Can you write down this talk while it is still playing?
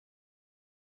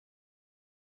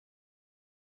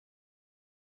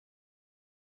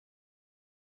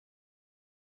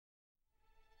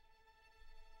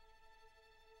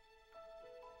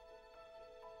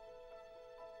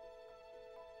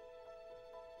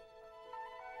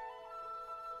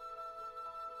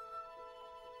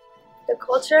The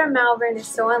culture of Malvern is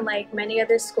so unlike many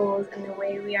other schools in the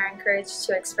way we are encouraged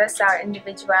to express our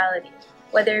individuality.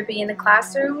 Whether it be in the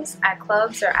classrooms, at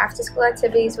clubs, or after-school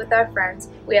activities with our friends,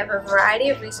 we have a variety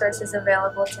of resources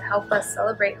available to help us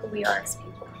celebrate who we are as people.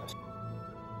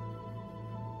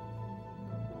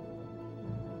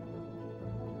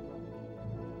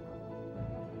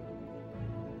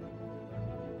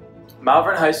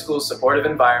 Malvern High School's supportive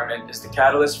environment is the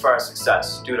catalyst for our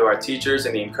success due to our teachers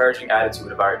and the encouraging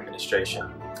attitude of our administration.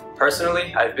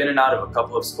 Personally, I've been in and out of a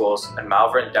couple of schools, and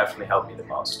Malvern definitely helped me the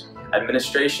most.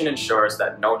 Administration ensures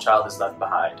that no child is left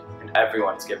behind, and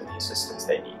everyone is given the assistance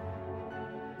they need.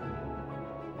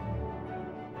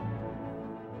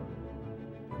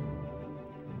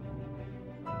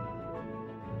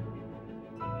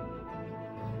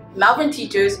 Malvern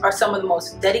teachers are some of the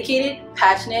most dedicated,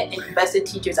 passionate, and invested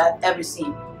teachers I've ever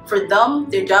seen. For them,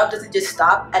 their job doesn't just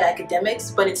stop at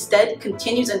academics, but instead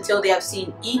continues until they have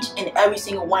seen each and every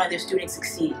single one of their students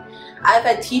succeed. I've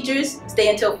had teachers stay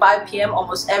until 5 p.m.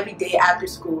 almost every day after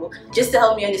school just to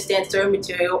help me understand certain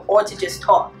material or to just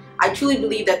talk. I truly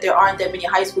believe that there aren't that many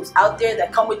high schools out there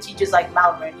that come with teachers like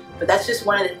Malvern, but that's just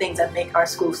one of the things that make our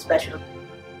school special.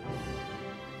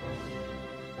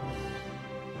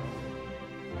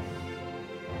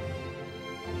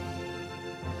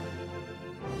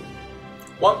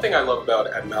 One thing I love about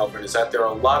at Malvern is that there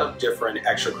are a lot of different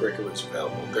extracurriculars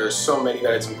available. There are so many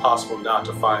that it's impossible not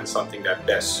to find something that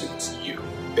best suits you.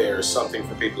 There's something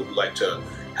for people who like to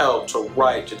help, to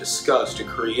write, to discuss, to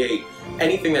create.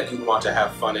 Anything that you want to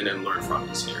have fun in and learn from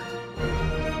is here.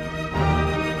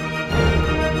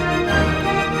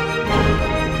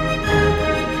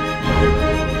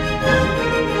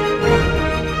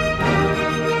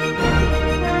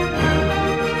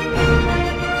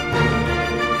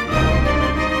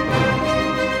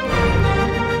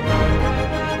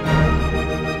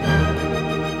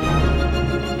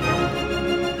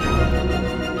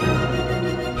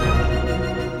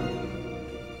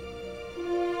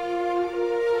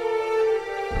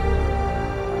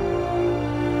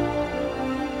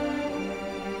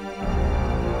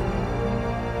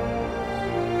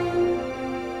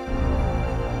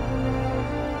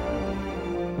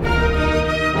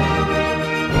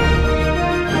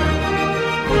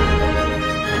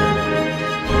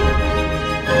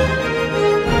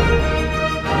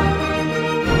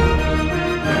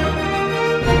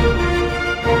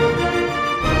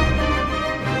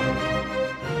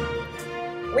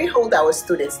 We hold our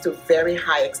students to very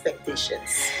high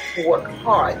expectations. We work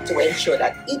hard to ensure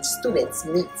that each student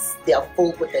meets their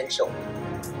full potential.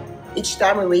 Each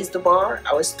time we raise the bar,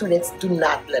 our students do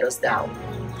not let us down.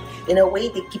 In a way,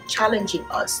 they keep challenging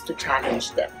us to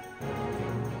challenge them.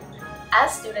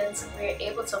 As students, we are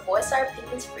able to voice our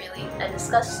opinions freely and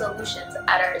discuss solutions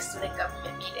at our student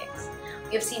government meetings.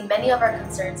 We have seen many of our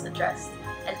concerns addressed.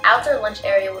 An outdoor lunch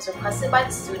area was requested by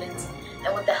the students,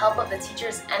 and with the help of the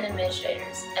teachers and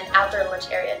administrators, an outdoor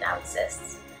lunch area now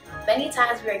exists. Many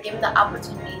times we are given the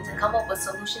opportunity to come up with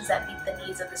solutions that meet the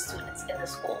needs of the students in the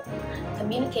school.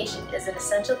 Communication is an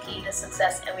essential key to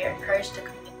success, and we are encouraged to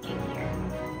communicate here.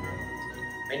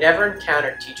 We never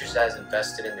encountered teachers as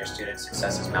invested in their students'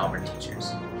 success as Malvern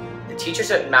teachers. The teachers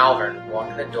at Malvern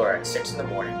walk in the door at 6 in the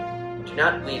morning, do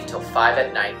not leave till 5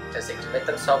 at night because they commit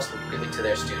themselves completely to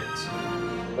their students.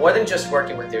 More than just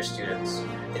working with their students,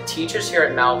 the teachers here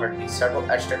at Malvern lead several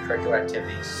extracurricular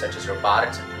activities such as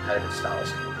robotics and competitive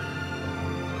scholarship.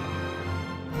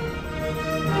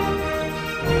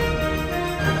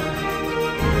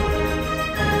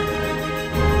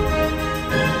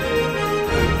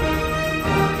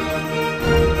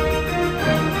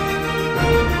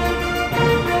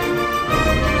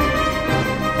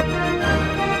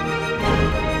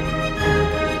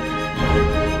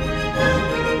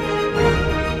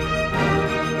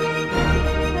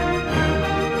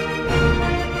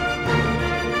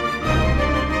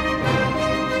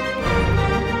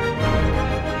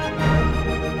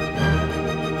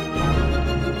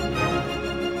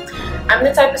 I'm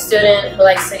the type of student who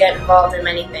likes to get involved in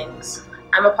many things.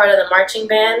 I'm a part of the marching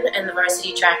band and the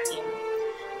varsity track team.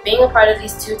 Being a part of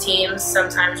these two teams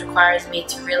sometimes requires me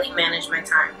to really manage my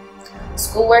time.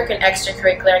 Schoolwork and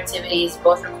extracurricular activities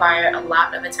both require a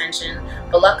lot of attention,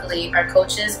 but luckily our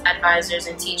coaches, advisors,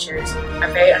 and teachers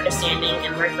are very understanding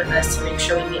and work with us to make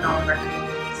sure we meet all of our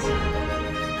commitments.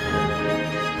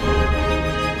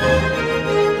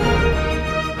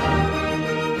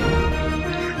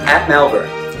 At Malvern,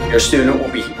 your student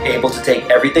will be able to take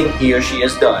everything he or she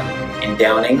has done in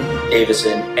Downing,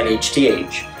 Davison, and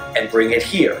HTH and bring it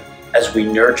here as we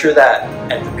nurture that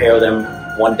and prepare them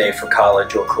one day for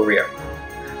college or career.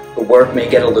 The work may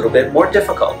get a little bit more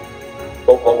difficult,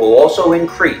 But what will also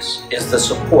increase is the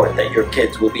support that your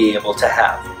kids will be able to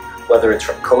have, whether it's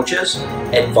from coaches,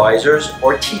 advisors,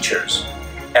 or teachers.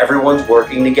 Everyone's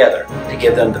working together to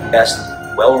give them the best,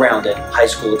 well-rounded high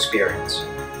school experience.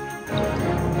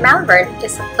 Malvern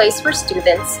is a place where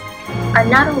students are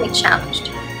not only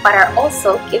challenged, but are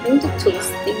also given the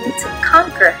tools they need to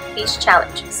conquer these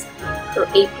challenges. Through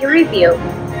AP Review,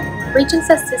 Regents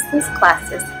Assistance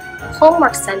classes,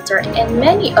 Homework Center, and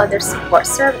many other support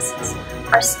services,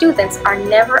 our students are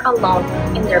never alone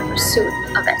in their pursuit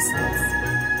of excellence.